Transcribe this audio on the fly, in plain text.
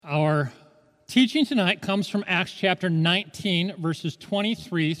teaching tonight comes from Acts chapter 19, verses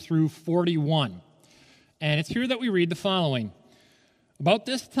 23 through 41. And it's here that we read the following. About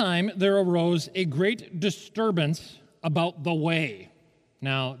this time, there arose a great disturbance about the way.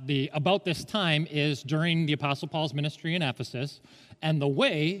 Now, the about this time is during the Apostle Paul's ministry in Ephesus, and the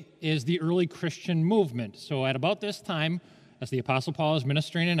way is the early Christian movement. So at about this time, as the Apostle Paul is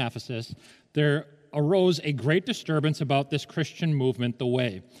ministering in Ephesus, there arose a great disturbance about this Christian movement, the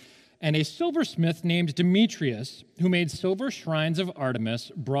way. And a silversmith named Demetrius, who made silver shrines of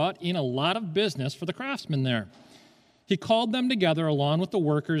Artemis, brought in a lot of business for the craftsmen there. He called them together along with the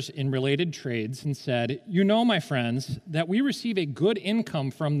workers in related trades and said, "You know, my friends, that we receive a good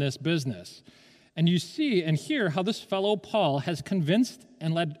income from this business. And you see and hear how this fellow Paul has convinced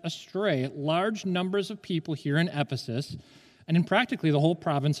and led astray large numbers of people here in Ephesus and in practically the whole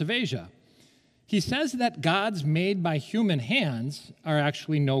province of Asia. He says that gods made by human hands are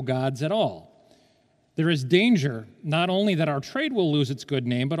actually no gods at all. There is danger not only that our trade will lose its good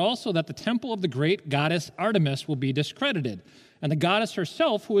name, but also that the temple of the great goddess Artemis will be discredited, and the goddess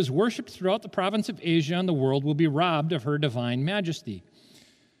herself, who is worshipped throughout the province of Asia and the world, will be robbed of her divine majesty."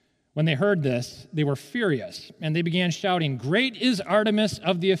 When they heard this, they were furious, and they began shouting, "Great is Artemis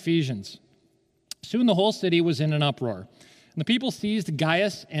of the Ephesians!" Soon the whole city was in an uproar. And the people seized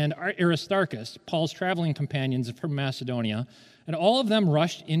Gaius and Aristarchus, Paul's traveling companions from Macedonia, and all of them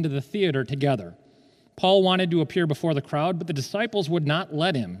rushed into the theater together. Paul wanted to appear before the crowd, but the disciples would not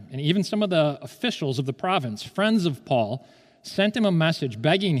let him, and even some of the officials of the province, friends of Paul, sent him a message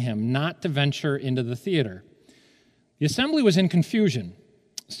begging him not to venture into the theater. The assembly was in confusion.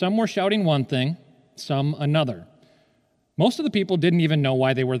 Some were shouting one thing, some another. Most of the people didn't even know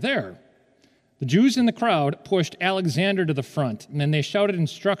why they were there. The Jews in the crowd pushed Alexander to the front, and then they shouted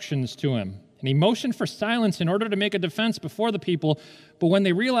instructions to him. And he motioned for silence in order to make a defense before the people, but when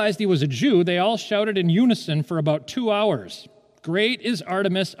they realized he was a Jew, they all shouted in unison for about 2 hours, "Great is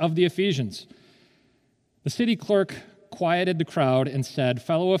Artemis of the Ephesians." The city clerk quieted the crowd and said,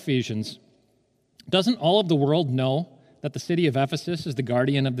 "Fellow Ephesians, doesn't all of the world know that the city of Ephesus is the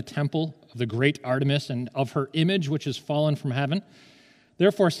guardian of the temple of the great Artemis and of her image which has fallen from heaven?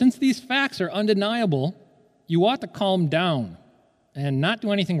 Therefore, since these facts are undeniable, you ought to calm down and not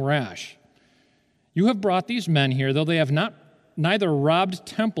do anything rash. You have brought these men here, though they have neither robbed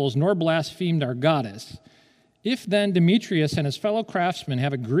temples nor blasphemed our goddess. If then Demetrius and his fellow craftsmen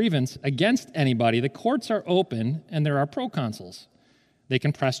have a grievance against anybody, the courts are open and there are proconsuls. They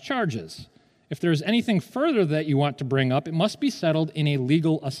can press charges. If there is anything further that you want to bring up, it must be settled in a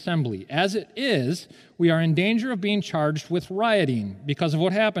legal assembly. As it is, we are in danger of being charged with rioting because of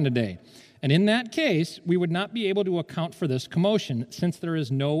what happened today. And in that case, we would not be able to account for this commotion, since there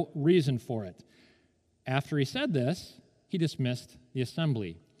is no reason for it." After he said this, he dismissed the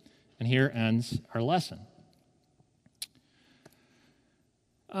assembly. And here ends our lesson.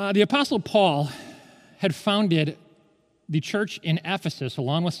 The Apostle Paul had founded the church in Ephesus,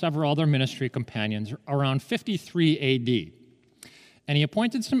 along with several other ministry companions, around 53 AD. And he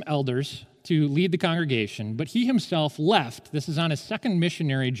appointed some elders to lead the congregation, but he himself left. This is on his second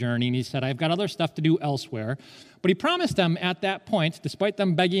missionary journey, and he said, "I've got other stuff to do elsewhere." But he promised them at that point, despite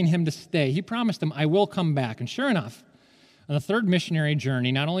them begging him to stay, he promised them, "I will come back." And sure enough, on the third missionary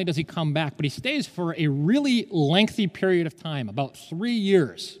journey, not only does he come back, but he stays for a really lengthy period of time, about 3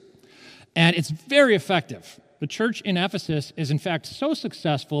 years. And it's very effective. The church in Ephesus is, in fact, so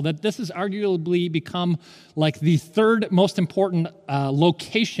successful that this has arguably become like the third most important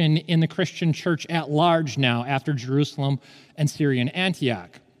location in the Christian church at large now, after Jerusalem and Syrian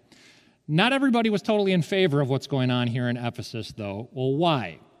Antioch. Not everybody was totally in favor of what's going on here in Ephesus, though. Well,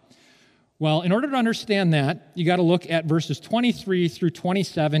 why? Well, in order to understand that, you got to look at verses 23 through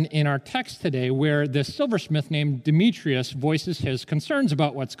 27 in our text today, where this silversmith named Demetrius voices his concerns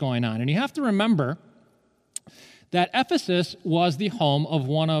about what's going on. And you have to remember that Ephesus was the home of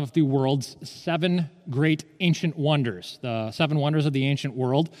one of the world's 7 great ancient wonders, the 7 wonders of the ancient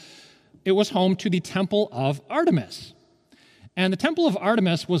world. It was home to the Temple of Artemis. And the Temple of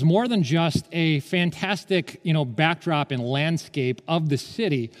Artemis was more than just a fantastic, backdrop and landscape of the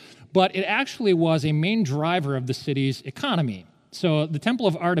city, but it actually was a main driver of the city's economy. So the Temple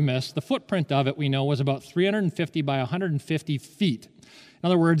of Artemis, the footprint of it, we know, was about 350 by 150 feet. In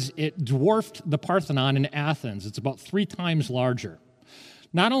other words, it dwarfed the Parthenon in Athens. It's about 3 times larger.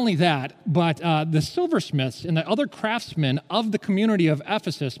 Not only that, but the silversmiths and the other craftsmen of the community of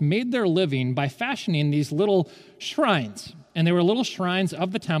Ephesus made their living by fashioning these little shrines. And they were little shrines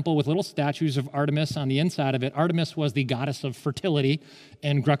of the temple with little statues of Artemis on the inside of it. Artemis was the goddess of fertility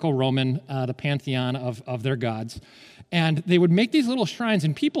in Greco-Roman, the pantheon of their gods. And they would make these little shrines,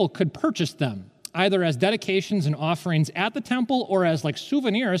 and people could purchase them, either as dedications and offerings at the temple or as like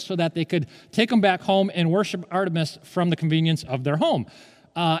souvenirs so that they could take them back home and worship Artemis from the convenience of their home.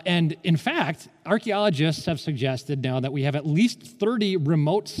 And in fact, archaeologists have suggested now that we have at least 30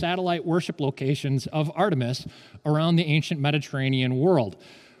 remote satellite worship locations of Artemis around the ancient Mediterranean world.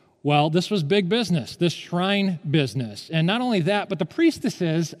 Well, this was big business, this shrine business. And not only that, but the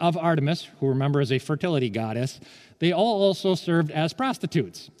priestesses of Artemis, who remember is a fertility goddess, they all also served as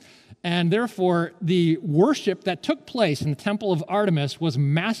prostitutes. And therefore, the worship that took place in the temple of Artemis was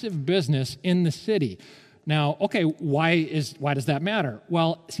massive business in the city. Now, okay, why does that matter?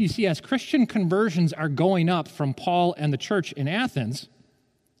 Well, you see, as Christian conversions are going up from Paul and the church in Athens,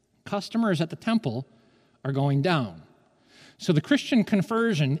 customers at the temple are going down. So the Christian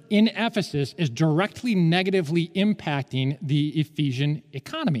conversion in Ephesus is directly negatively impacting the Ephesian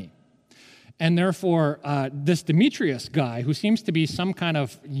economy. And therefore, this Demetrius guy, who seems to be some kind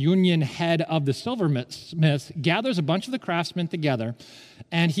of union head of the silversmiths, gathers a bunch of the craftsmen together,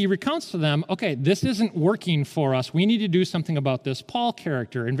 and he recounts to them, okay, this isn't working for us. We need to do something about this Paul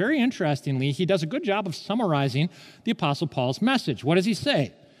character. And very interestingly, he does a good job of summarizing the Apostle Paul's message. What does he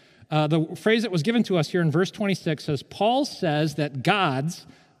say? The phrase that was given to us here in verse 26 says, Paul says that gods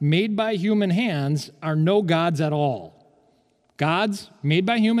made by human hands are no gods at all. Gods made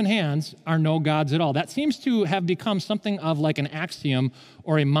by human hands are no gods at all. That seems to have become something of like an axiom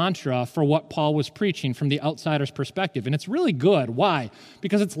or a mantra for what Paul was preaching from the outsider's perspective. And it's really good. Why?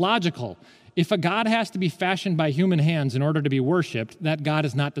 Because it's logical. If a god has to be fashioned by human hands in order to be worshipped, that god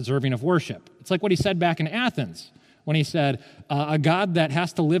is not deserving of worship. It's like what he said back in Athens when he said, a god that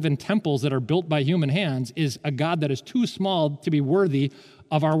has to live in temples that are built by human hands is a god that is too small to be worthy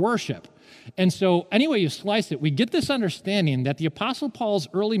of our worship. And so, any way you slice it, we get this understanding that the Apostle Paul's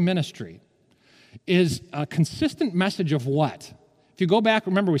early ministry is a consistent message of what? If you go back,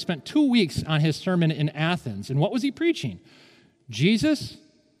 remember, we spent 2 weeks on his sermon in Athens, and what was he preaching? Jesus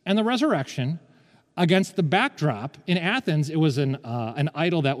and the resurrection against the backdrop. In Athens, it was an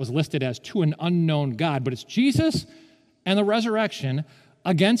idol that was listed as to an unknown God, but it's Jesus and the resurrection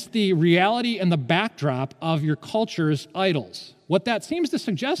against the reality and the backdrop of your culture's idols. What that seems to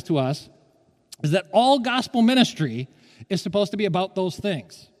suggest to us is that all gospel ministry is supposed to be about those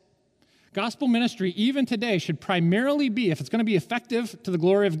things. Gospel ministry, even today, should primarily be, if it's going to be effective to the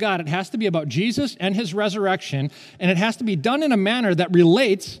glory of God, it has to be about Jesus and his resurrection, and it has to be done in a manner that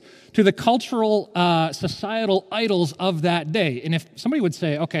relates to the cultural, societal idols of that day. And if somebody would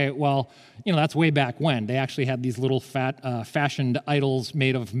say, okay, well, that's way back when. They actually had these little fashioned idols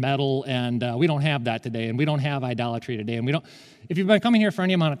made of metal, and we don't have that today, and we don't have idolatry today, and we don't. If you've been coming here for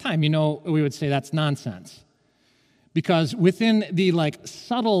any amount of time, we would say that's nonsense. Because within the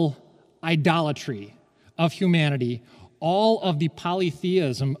subtle idolatry of humanity, all of the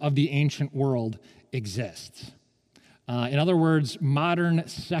polytheism of the ancient world exists. In other words, modern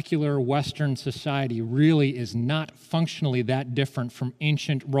secular Western society really is not functionally that different from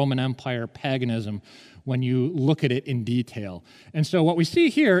ancient Roman Empire paganism when you look at it in detail. And so what we see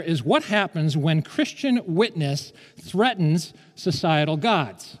here is what happens when Christian witness threatens societal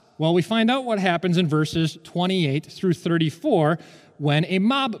gods. Well, we find out what happens in verses 28 through 34 when a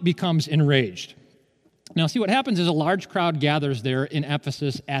mob becomes enraged. Now, see, what happens is a large crowd gathers there in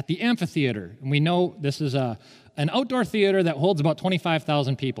Ephesus at the amphitheater. And we know this is an outdoor theater that holds about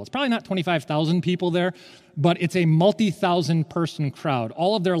 25,000 people. It's probably not 25,000 people there, but it's a multi-thousand person crowd.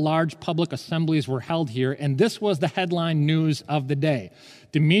 All of their large public assemblies were held here, and this was the headline news of the day.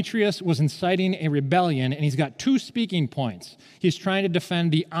 Demetrius was inciting a rebellion, and he's got 2 speaking points. He's trying to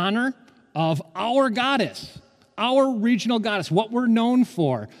defend the honor of our goddess, our regional goddess, what we're known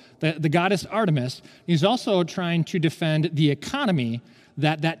for, the goddess Artemis. He's also trying to defend the economy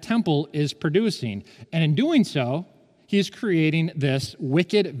that temple is producing. And in doing so, he's creating this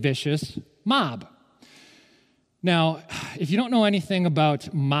wicked, vicious mob. Now, if you don't know anything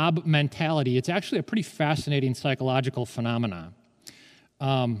about mob mentality, it's actually a pretty fascinating psychological phenomenon.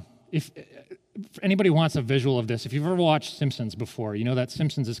 If anybody wants a visual of this, if you've ever watched Simpsons before, you know that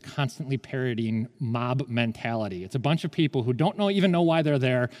Simpsons is constantly parodying mob mentality. It's a bunch of people who don't even know why they're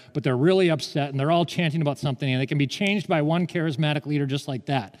there, but they're really upset, and they're all chanting about something, and they can be changed by one charismatic leader just like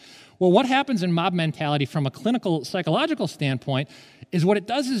that. Well, what happens in mob mentality from a clinical psychological standpoint is what it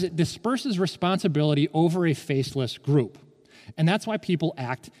does is it disperses responsibility over a faceless group. And that's why people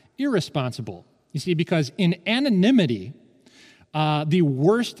act irresponsible. You see, because in anonymity, the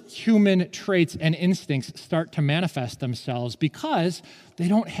worst human traits and instincts start to manifest themselves because they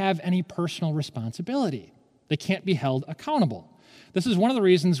don't have any personal responsibility. They can't be held accountable. This is one of the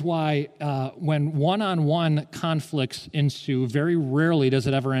reasons why when one-on-one conflicts ensue, very rarely does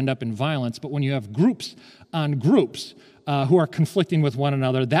it ever end up in violence, but when you have groups on groups who are conflicting with one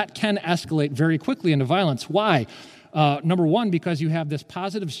another, that can escalate very quickly into violence. Why? Number one, because you have this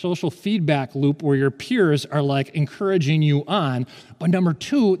positive social feedback loop where your peers are like encouraging you on. But number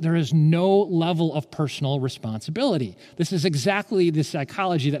two, there is no level of personal responsibility. This is exactly the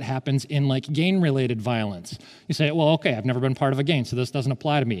psychology that happens in like gang-related violence. You say, well, okay, I've never been part of a gang, so this doesn't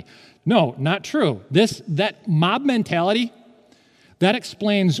apply to me. No, not true. That mob mentality, that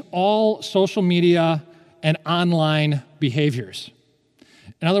explains all social media and online behaviors.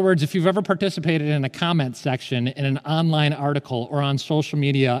 In other words, if you've ever participated in a comment section in an online article or on social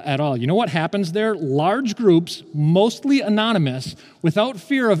media at all, you know what happens there? Large groups, mostly anonymous, without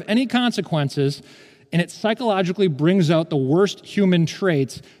fear of any consequences, and it psychologically brings out the worst human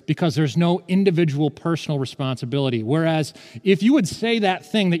traits because there's no individual personal responsibility. Whereas if you would say that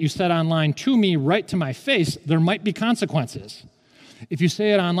thing that you said online to me right to my face, there might be consequences. If you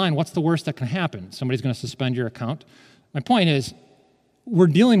say it online, what's the worst that can happen? Somebody's going to suspend your account. My point is, we're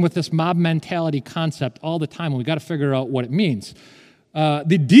dealing with this mob mentality concept all the time, and we've got to figure out what it means.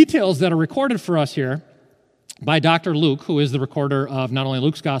 The details that are recorded for us here by Dr. Luke, who is the recorder of not only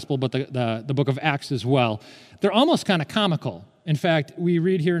Luke's gospel, but the book of Acts as well, they're almost kind of comical. In fact, we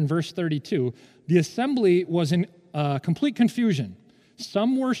read here in verse 32, the assembly was in complete confusion.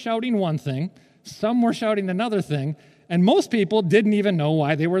 Some were shouting one thing, some were shouting another thing, and most people didn't even know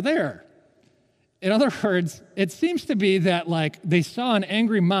why they were there. In other words, it seems to be that like they saw an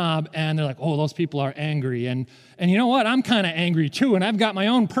angry mob and they're like, oh, those people are angry. And you know what? I'm kind of angry too, and I've got my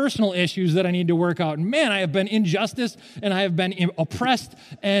own personal issues that I need to work out. And man, I have been injustice and I have been oppressed,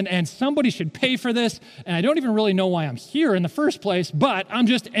 and somebody should pay for this. And I don't even really know why I'm here in the first place, but I'm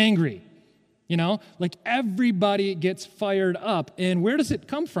just angry. You know, like everybody gets fired up. And where does it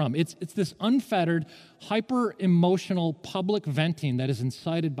come from? It's this unfettered, hyper-emotional public venting that is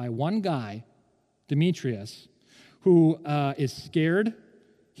incited by one guy, Demetrius, who is scared,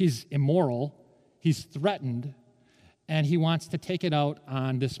 he's immoral, he's threatened, and he wants to take it out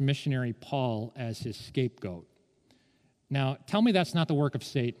on this missionary Paul as his scapegoat. Now, tell me that's not the work of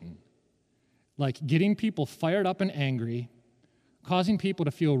Satan. Like getting people fired up and angry, causing people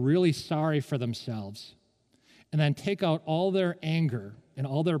to feel really sorry for themselves, and then take out all their anger and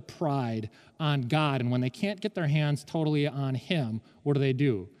all their pride on God. And when they can't get their hands totally on him, what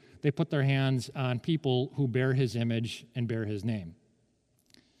do? They put their hands on people who bear his image and bear his name.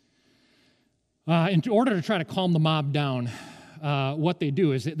 In order to try to calm the mob down, what they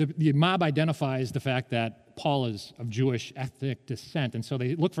do is the mob identifies the fact that Paul is of Jewish ethnic descent, and so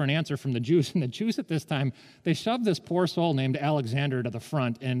they look for an answer from the Jews. And the Jews at this time, they shove this poor soul named Alexander to the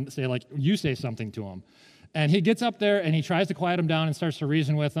front and say, like, you say something to him. And he gets up there and he tries to quiet him down and starts to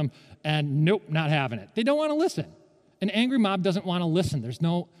reason with them, and nope, not having it. They don't want to listen. An angry mob doesn't want to listen. There's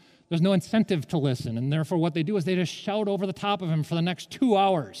no incentive to listen, and therefore what they do is they just shout over the top of him for the next 2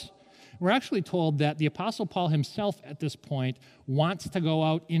 hours. We're actually told that the Apostle Paul himself at this point wants to go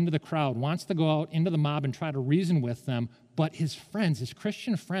out into the crowd, wants to go out into the mob and try to reason with them, but his friends, his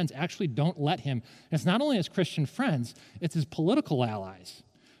Christian friends, actually don't let him. And it's not only his Christian friends, it's his political allies.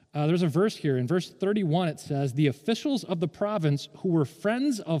 There's a verse here. In verse 31, it says, the officials of the province who were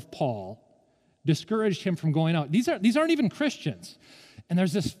friends of Paul discouraged him from going out. These aren't even Christians. And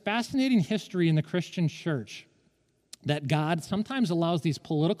there's this fascinating history in the Christian church that God sometimes allows these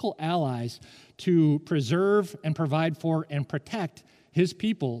political allies to preserve and provide for and protect his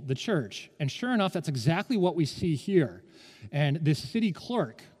people, the church. And sure enough, that's exactly what we see here. And this city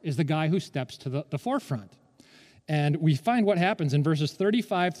clerk is the guy who steps to the forefront. And we find what happens in verses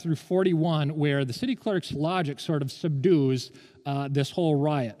 35 through 41, where the city clerk's logic sort of subdues this whole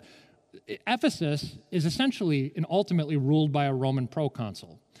riot. Ephesus is essentially and ultimately ruled by a Roman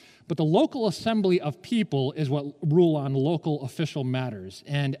proconsul. But the local assembly of people is what rule on local official matters.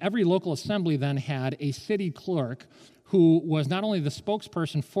 And every local assembly then had a city clerk who was not only the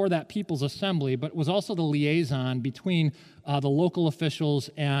spokesperson for that people's assembly, but was also the liaison between the local officials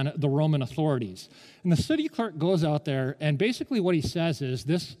and the Roman authorities. And the city clerk goes out there, and basically what he says is,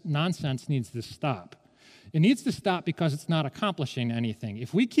 this nonsense needs to stop. It needs to stop because it's not accomplishing anything.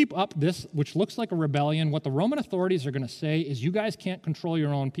 If we keep up this, which looks like a rebellion, what the Roman authorities are going to say is you guys can't control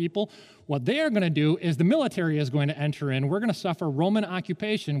your own people. What they are going to do is the military is going to enter in. We're going to suffer Roman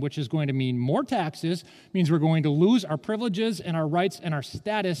occupation, which is going to mean more taxes, means we're going to lose our privileges and our rights and our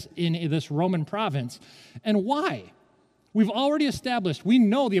status in this Roman province. And why? We've already established, we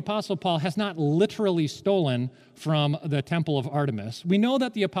know the Apostle Paul has not literally stolen from the temple of Artemis. We know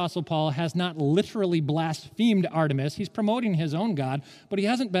that the Apostle Paul has not literally blasphemed Artemis. He's promoting his own God, but he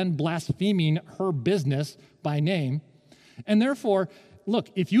hasn't been blaspheming her business by name. And therefore, look,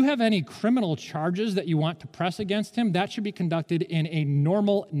 if you have any criminal charges that you want to press against him, that should be conducted in a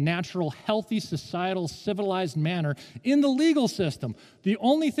normal, natural, healthy, societal, civilized manner in the legal system. The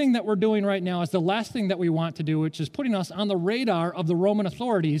only thing that we're doing right now is the last thing that we want to do, which is putting us on the radar of the Roman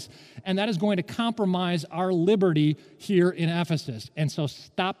authorities, and that is going to compromise our liberty here in Ephesus. And so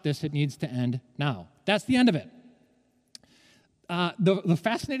stop this. It needs to end now. That's the end of it. The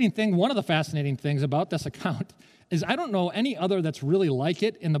fascinating thing, one of the fascinating things about this account is I don't know any other that's really like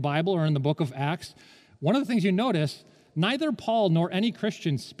it in the Bible or in the book of Acts. One of the things you notice, neither Paul nor any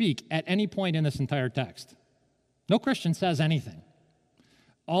Christian speak at any point in this entire text. No Christian says anything.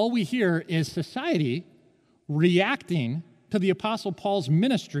 All we hear is society reacting to the Apostle Paul's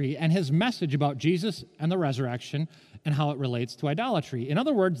ministry and his message about Jesus and the resurrection and how it relates to idolatry. In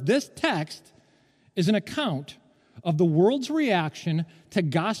other words, this text is an account of the world's reaction to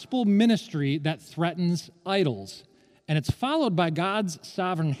gospel ministry that threatens idols. And it's followed by God's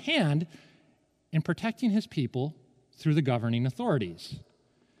sovereign hand in protecting his people through the governing authorities.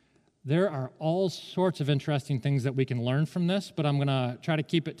 There are all sorts of interesting things that we can learn from this, but I'm going to try to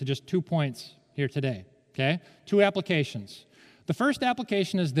keep it to just 2 points here today, okay? 2 applications. The first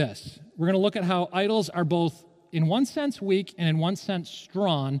application is this. We're going to look at how idols are both, in one sense, weak and in one sense,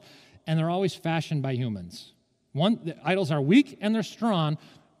 strong, and they're always fashioned by humans. The idols are weak and they're strong,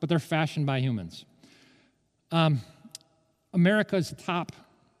 but they're fashioned by humans. America's top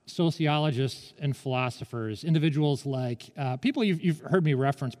sociologists and philosophers, individuals like people you've heard me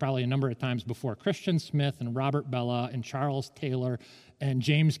reference probably a number of times before, Christian Smith and Robert Bella and Charles Taylor and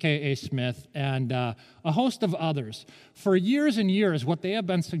James K.A. Smith and a host of others. For years and years, what they have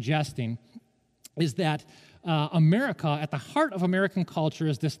been suggesting is that America, at the heart of American culture,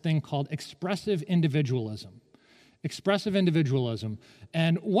 is this thing called expressive individualism. Expressive individualism.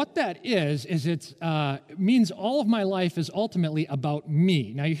 And what that is it means all of my life is ultimately about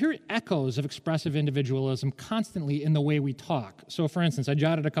me. Now, you hear echoes of expressive individualism constantly in the way we talk. So, for instance, I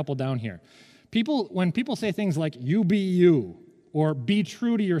jotted a couple down here. When people say things like, you be you, or be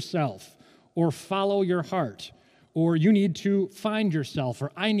true to yourself, or follow your heart, or you need to find yourself,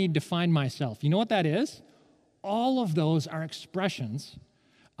 or I need to find myself, you know what that is? All of those are expressions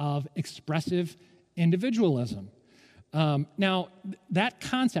of expressive individualism. Now, that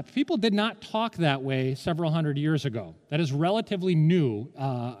concept, people did not talk that way several hundred years ago. That is relatively new,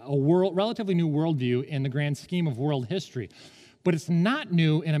 relatively new worldview in the grand scheme of world history. But it's not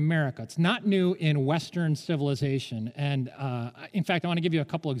new in America. It's not new in Western civilization. And in fact, I want to give you a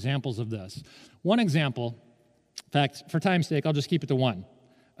couple examples of this. One example, in fact, for time's sake, I'll just keep it to one.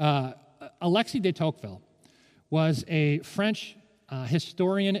 Alexis de Tocqueville was a French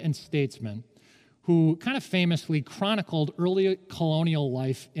historian and statesman who kind of famously chronicled early colonial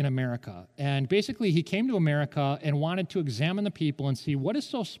life in America. And basically, he came to America and wanted to examine the people and see what is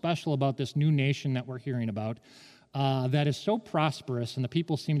so special about this new nation that we're hearing about that is so prosperous and the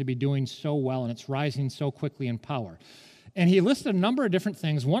people seem to be doing so well and it's rising so quickly in power. And he listed a number of different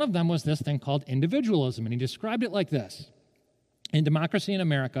things. One of them was this thing called individualism, and he described it like this. In Democracy in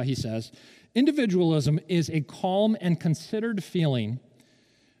America, he says, individualism is a calm and considered feeling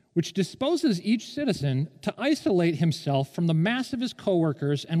which disposes each citizen to isolate himself from the mass of his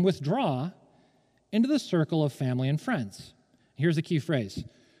coworkers and withdraw into the circle of family and friends. Here's the key phrase.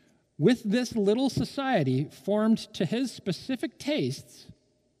 With this little society formed to his specific tastes,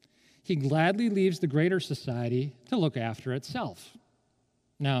 he gladly leaves the greater society to look after itself.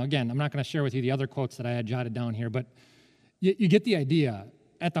 Now, again, I'm not going to share with you the other quotes that I had jotted down here, but you get the idea.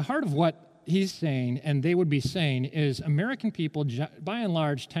 At the heart of what he's saying, and they would be saying, is American people, by and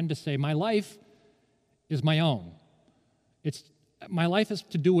large, tend to say, my life is my own. My life is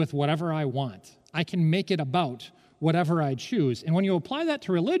to do with whatever I want. I can make it about whatever I choose. And when you apply that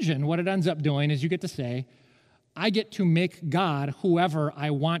to religion, what it ends up doing is you get to say, I get to make God whoever I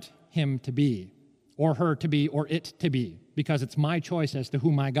want him to be, or her to be, or it to be, because it's my choice as to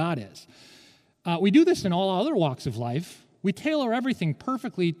who my God is. We do this in all other walks of life. we tailor everything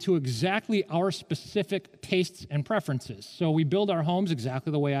perfectly to exactly our specific tastes and preferences. So we build our homes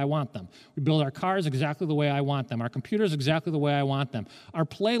exactly the way I want them. We build our cars exactly the way I want them. Our computers exactly the way I want them. Our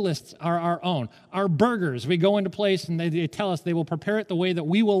playlists are our own. Our burgers, we go into place and they tell us they will prepare it the way that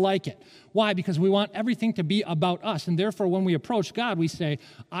we will like it. Why? Because we want everything to be about us. And therefore, when we approach God, we say,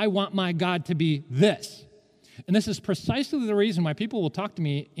 I want my God to be this. And this is precisely the reason why people will talk to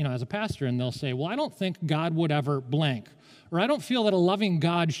me, as a pastor, and they'll say, well, I don't think God would ever blank. Or I don't feel that a loving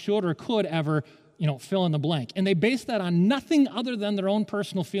God should or could ever, fill in the blank. And they base that on nothing other than their own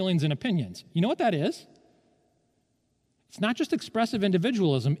personal feelings and opinions. You know what that is? It's not just expressive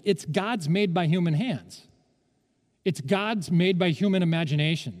individualism. It's gods made by human hands. It's gods made by human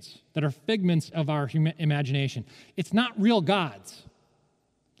imaginations that are figments of our human imagination. It's not real gods.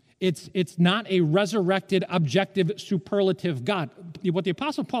 It's not a resurrected, objective, superlative God. What the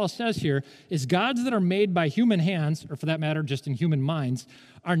Apostle Paul says here is gods that are made by human hands, or for that matter, just in human minds,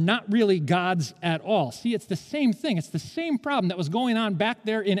 are not really gods at all. See, it's the same thing. It's the same problem that was going on back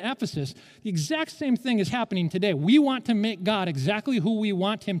there in Ephesus. The exact same thing is happening today. We want to make God exactly who we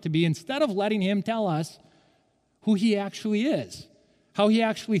want him to be instead of letting him tell us who he actually is, how he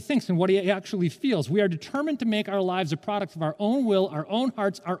actually thinks and what he actually feels. We are determined to make our lives a product of our own will, our own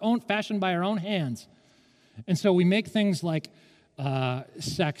hearts, our own fashioned by our own hands. And so we make things like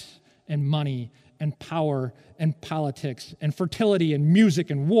sex and money and power and politics and fertility and music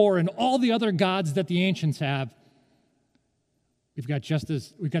and war and all the other gods that the ancients have. We've got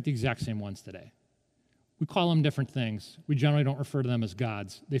the exact same ones today. We call them different things. We generally don't refer to them as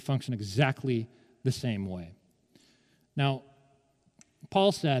gods. They function exactly the same way. Now,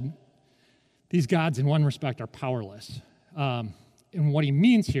 Paul said these gods, in one respect, are powerless. And what he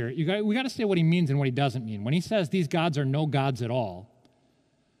means here, we got to say what he means and what he doesn't mean. When he says these gods are no gods at all,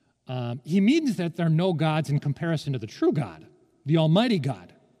 he means that they're no gods in comparison to the true God, the Almighty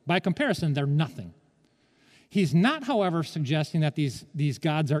God. By comparison, they're nothing. He's not, however, suggesting that these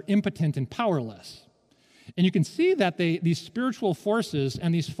gods are impotent and powerless. And you can see that these spiritual forces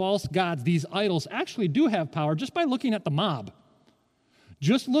and these false gods, these idols, actually do have power just by looking at the mob.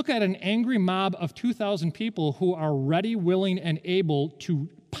 Just look at an angry mob of 2,000 people who are ready, willing, and able to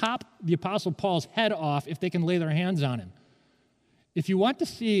pop the Apostle Paul's head off if they can lay their hands on him. If you want to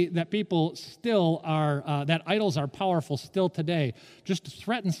see that people still are, that idols are powerful still today, just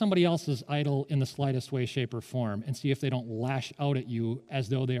threaten somebody else's idol in the slightest way, shape, or form and see if they don't lash out at you as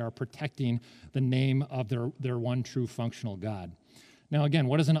though they are protecting the name of their one true functional God. Now, again,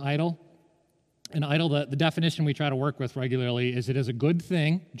 what is an idol? An idol, the definition we try to work with regularly is it is a good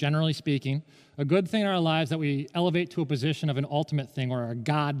thing, generally speaking, a good thing in our lives that we elevate to a position of an ultimate thing or a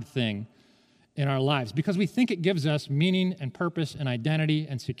God thing in our lives because we think it gives us meaning and purpose and identity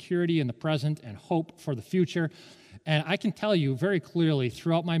and security in the present and hope for the future. And I can tell you very clearly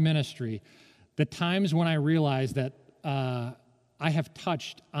throughout my ministry, the times when I realize that I have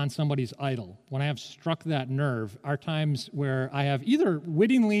touched on somebody's idol, when I have struck that nerve, are times where I have either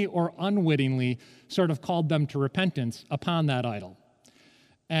wittingly or unwittingly sort of called them to repentance upon that idol.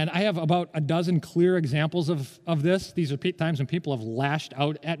 And I have about a dozen clear examples of this. These are times when people have lashed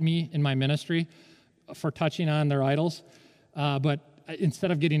out at me in my ministry for touching on their idols. But instead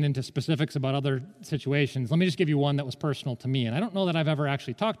of getting into specifics about other situations, let me just give you one that was personal to me. And I don't know that I've ever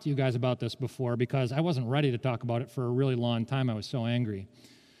actually talked to you guys about this before because I wasn't ready to talk about it for a really long time. I was so angry.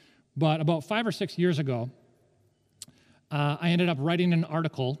 But about 5 or 6 years ago, I ended up writing an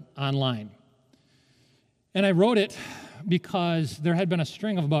article online. And I wrote it because there had been a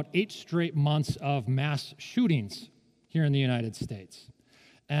string of about 8 straight months of mass shootings here in the United States.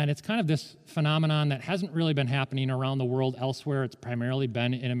 And it's kind of this phenomenon that hasn't really been happening around the world elsewhere. It's primarily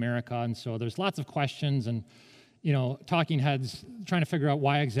been in America. And so there's lots of questions and, talking heads trying to figure out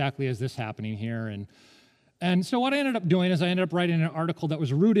why exactly is this happening here. And so what I ended up doing is I ended up writing an article that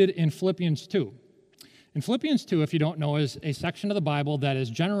was rooted in Philippians 2. And Philippians 2, if you don't know, is a section of the Bible that is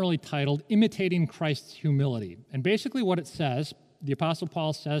generally titled Imitating Christ's Humility. And basically what it says, the Apostle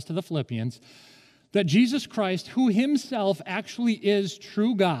Paul says to the Philippians, that Jesus Christ, who himself actually is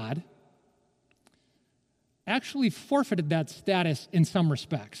true God, actually forfeited that status in some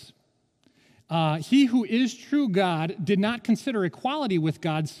respects. He who is true God did not consider equality with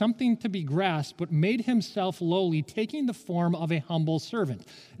God something to be grasped, but made himself lowly, taking the form of a humble servant.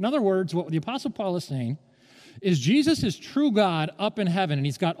 In other words, what the Apostle Paul is saying is Jesus is true God up in heaven, and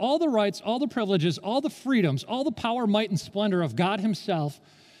he's got all the rights, all the privileges, all the freedoms, all the power, might, and splendor of God himself,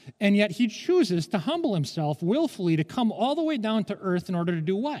 and yet he chooses to humble himself willfully to come all the way down to earth in order to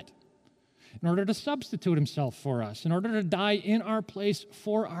do what? in order to substitute himself for us, in order to die in our place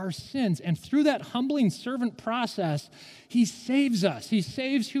for our sins. And through that humbling servant process, he saves us. He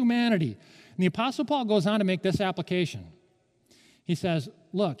saves humanity. And the Apostle Paul goes on to make this application. He says,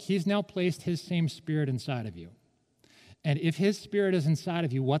 look, he's now placed his same Spirit inside of you. And if his Spirit is inside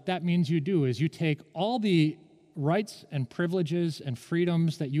of you, what that means you do is you take all the rights and privileges and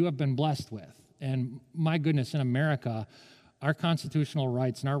freedoms that you have been blessed with. And my goodness, in America, our constitutional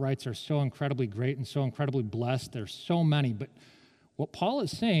rights and our rights are so incredibly great and so incredibly blessed. There's so many. But what Paul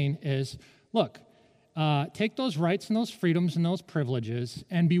is saying is, look, take those rights and those freedoms and those privileges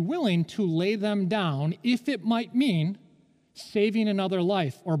and be willing to lay them down if it might mean saving another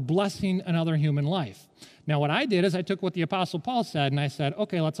life or blessing another human life. Now, what I did is I took what the Apostle Paul said and I said,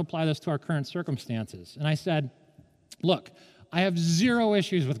 okay, let's apply this to our current circumstances. And I said, look, I have zero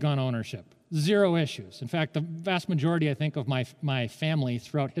issues with gun ownership. Zero issues. In fact, the vast majority, I think, of my family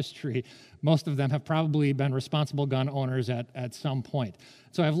throughout history, most of them have probably been responsible gun owners at some point.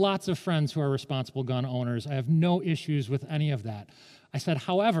 So I have lots of friends who are responsible gun owners. I have no issues with any of that. I said,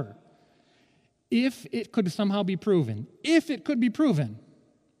 however, if it could somehow be proven,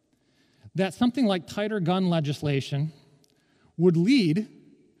 that something like tighter gun legislation would lead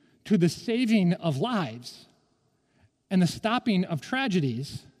to the saving of lives and the stopping of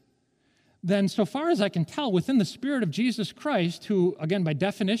tragedies, then so far as I can tell, within the Spirit of Jesus Christ, who, again, by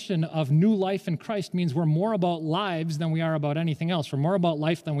definition of new life in Christ means we're more about lives than we are about anything else. We're more about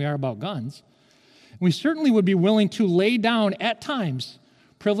life than we are about guns. We certainly would be willing to lay down, at times,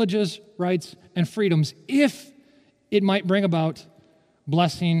 privileges, rights, and freedoms if it might bring about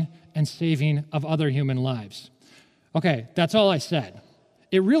blessing and saving of other human lives. Okay, that's all I said.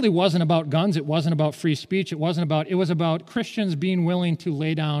 It really wasn't about guns. It wasn't about free speech. It was about Christians being willing to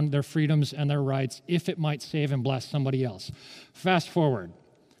lay down their freedoms and their rights if it might save and bless somebody else. Fast forward.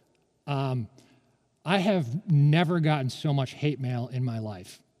 I have never gotten so much hate mail in my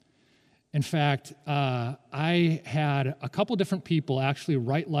life. In fact, I had a couple different people actually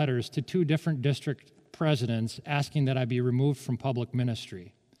write letters to 2 different district presidents asking that I be removed from public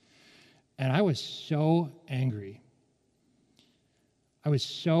ministry. And I was so angry. I was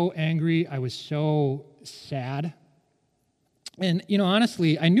so sad. And,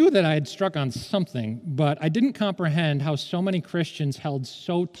 honestly, I knew that I had struck on something, but I didn't comprehend how so many Christians held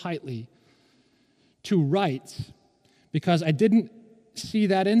so tightly to rights because I didn't see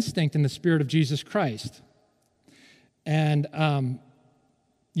that instinct in the Spirit of Jesus Christ. And,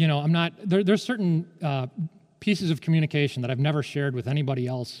 there's certain pieces of communication that I've never shared with anybody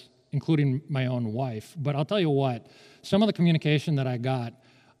else, including my own wife. But I'll tell you what, some of the communication that I got,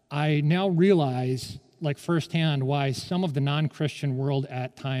 I now realize, like firsthand, why some of the non-Christian world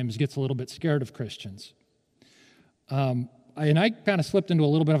at times gets a little bit scared of Christians. And I kind of slipped into a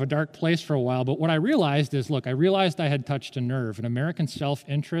little bit of a dark place for a while, but what I realized is, I realized I had touched a nerve. An American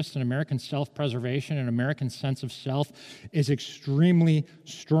self-interest, an American self-preservation, an American sense of self is extremely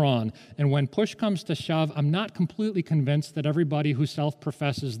strong. And when push comes to shove, I'm not completely convinced that everybody who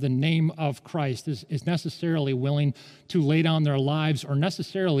self-professes the name of Christ is necessarily willing to lay down their lives or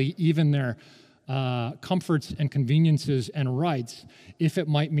necessarily even their comforts and conveniences and rights if it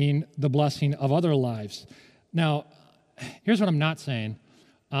might mean the blessing of other lives. Now, here's what I'm not saying.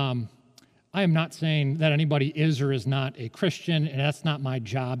 I am not saying that anybody is or is not a Christian, and that's not my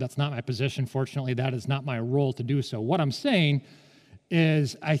job. That's not my position. Fortunately, that is not my role to do so. What I'm saying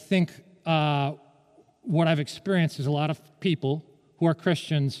is I think what I've experienced is a lot of people who are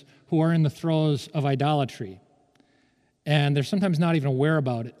Christians who are in the throes of idolatry. And they're sometimes not even aware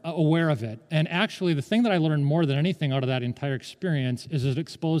of it. And actually, the thing that I learned more than anything out of that entire experience is it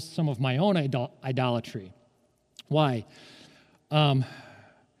exposed some of my own idolatry. Why?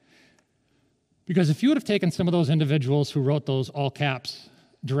 Because if you would have taken some of those individuals who wrote those all caps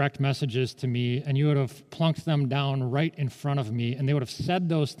direct messages to me and you would have plunked them down right in front of me and they would have said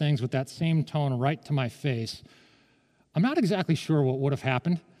those things with that same tone right to my face, I'm not exactly sure what would have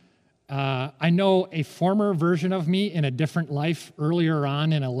happened. I know a former version of me in a different life earlier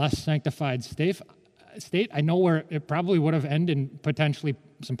on in a less sanctified state. I know where it probably would have ended in potentially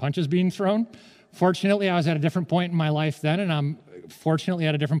some punches being thrown. Fortunately, I was at a different point in my life then, and I'm fortunately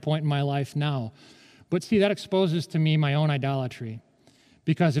at a different point in my life now. But see, that exposes to me my own idolatry.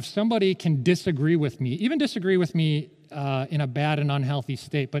 Because if somebody can disagree with me, even disagree with me in a bad and unhealthy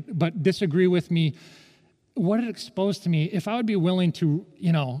state, but disagree with me, what it exposed to me, if I would be willing to,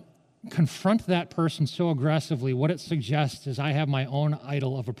 confront that person so aggressively, what it suggests is I have my own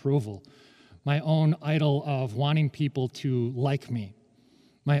idol of approval, my own idol of wanting people to like me,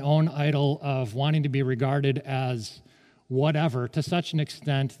 my own idol of wanting to be regarded as whatever, to such an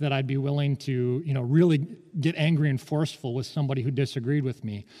extent that I'd be willing to, really get angry and forceful with somebody who disagreed with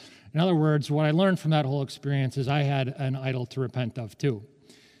me. In other words, what I learned from that whole experience is I had an idol to repent of too.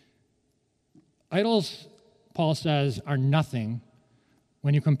 Idols, Paul says, are nothing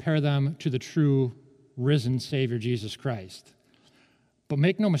when you compare them to the true risen Savior, Jesus Christ. But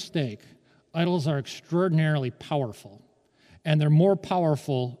make no mistake, idols are extraordinarily powerful, and they're more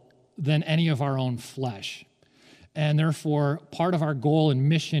powerful than any of our own flesh. And therefore, part of our goal and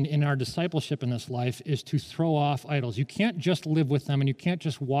mission in our discipleship in this life is to throw off idols. You can't just live with them and you can't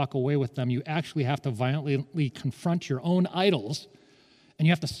just walk away with them. You actually have to violently confront your own idols, and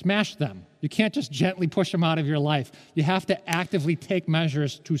you have to smash them. You can't just gently push them out of your life. You have to actively take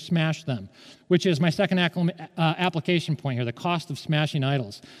measures to smash them, which is my second application point here, the cost of smashing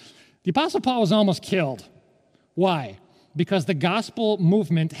idols. The Apostle Paul was almost killed. Why? Because the gospel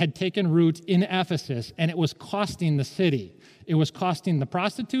movement had taken root in Ephesus, and it was costing the city. It was costing the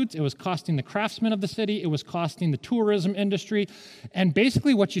prostitutes, it was costing the craftsmen of the city, it was costing the tourism industry. And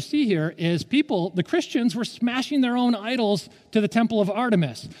basically what you see here is the Christians were smashing their own idols to the temple of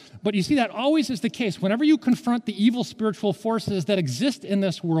Artemis. But you see, that always is the case. Whenever you confront the evil spiritual forces that exist in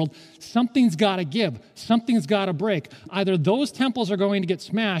this world, something's got to give, something's got to break. Either those temples are going to get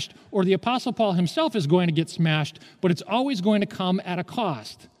smashed, or the Apostle Paul himself is going to get smashed, but it's always going to come at a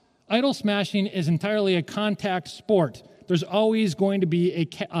cost. Idol smashing is entirely a contact sport. There's always going to be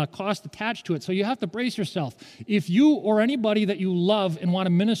a cost attached to it. So you have to brace yourself. If you or anybody that you love and want to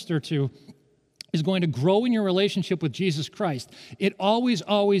minister to is going to grow in your relationship with Jesus Christ, it always,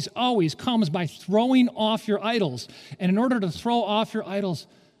 always, always comes by throwing off your idols. And in order to throw off your idols,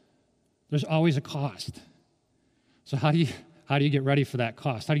 there's always a cost. So how do you get ready for that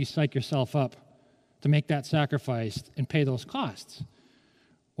cost? How do you psych yourself up to make that sacrifice and pay those costs?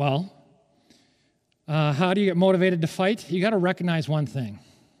 Well, how do you get motivated to fight? You got to recognize one thing.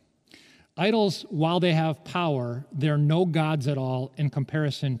 Idols, while they have power, they're no gods at all in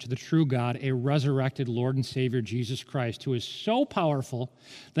comparison to the true God, a resurrected Lord and Savior, Jesus Christ, who is so powerful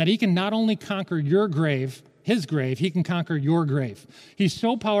that he can not only conquer your grave, his grave, he can conquer your grave. He's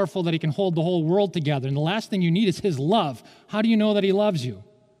so powerful that he can hold the whole world together. And the last thing you need is his love. How do you know that he loves you?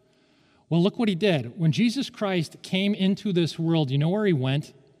 Well, look what he did. When Jesus Christ came into this world, you know where he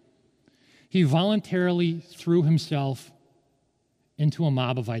went? He voluntarily threw himself into a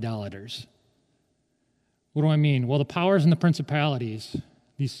mob of idolaters. What do I mean? Well, the powers and the principalities,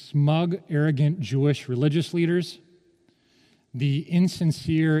 these smug, arrogant Jewish religious leaders, the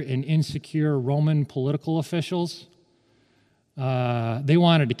insincere and insecure Roman political officials, they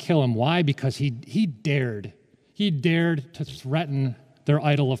wanted to kill him. Why? Because he dared. He dared to threaten their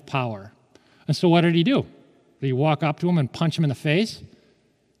idol of power. And so what did he do? Did he walk up to him and punch him in the face?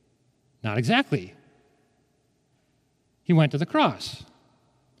 Not exactly. He went to the cross,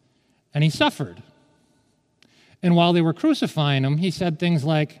 and he suffered. And while they were crucifying him, he said things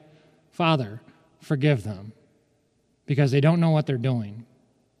like, "Father, forgive them, because they don't know what they're doing."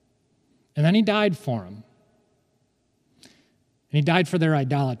 And then he died for them. And he died for their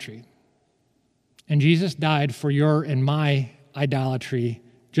idolatry. And Jesus died for your and my idolatry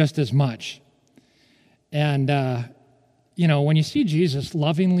just as much. And when you see Jesus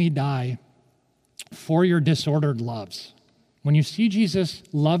lovingly die for your disordered loves, when you see Jesus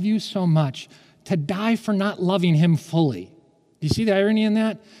love you so much to die for not loving him fully, do you see the irony in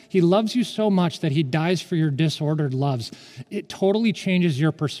that? He loves you so much that he dies for your disordered loves. It totally changes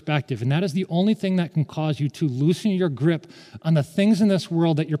your perspective, and that is the only thing that can cause you to loosen your grip on the things in this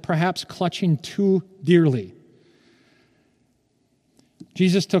world that you're perhaps clutching too dearly.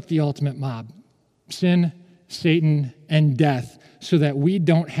 Jesus took the ultimate mob, sin, Satan, and death, so that we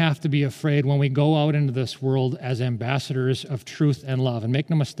don't have to be afraid when we go out into this world as ambassadors of truth and love. And make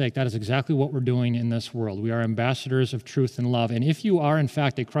no mistake, that is exactly what we're doing in this world. We are ambassadors of truth and love. And if you are, in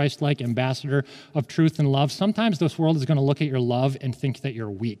fact, a Christ-like ambassador of truth and love, sometimes this world is going to look at your love and think that you're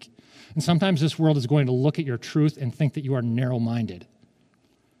weak. And sometimes this world is going to look at your truth and think that you are narrow-minded.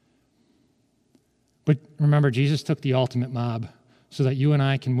 But remember, Jesus took the ultimate mob so that you and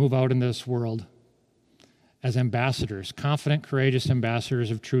I can move out in this world as ambassadors, confident, courageous ambassadors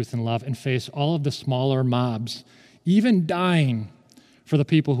of truth and love, and face all of the smaller mobs, even dying for the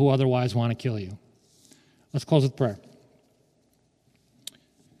people who otherwise want to kill you. Let's close with prayer.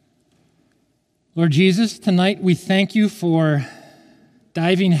 Lord Jesus, tonight we thank you for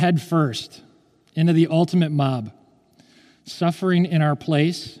diving headfirst into the ultimate mob, suffering in our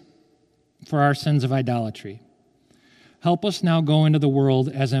place for our sins of idolatry. Help us now go into the world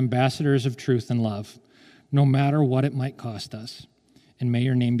as ambassadors of truth and love, no matter what it might cost us. And may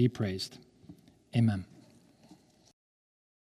your name be praised. Amen.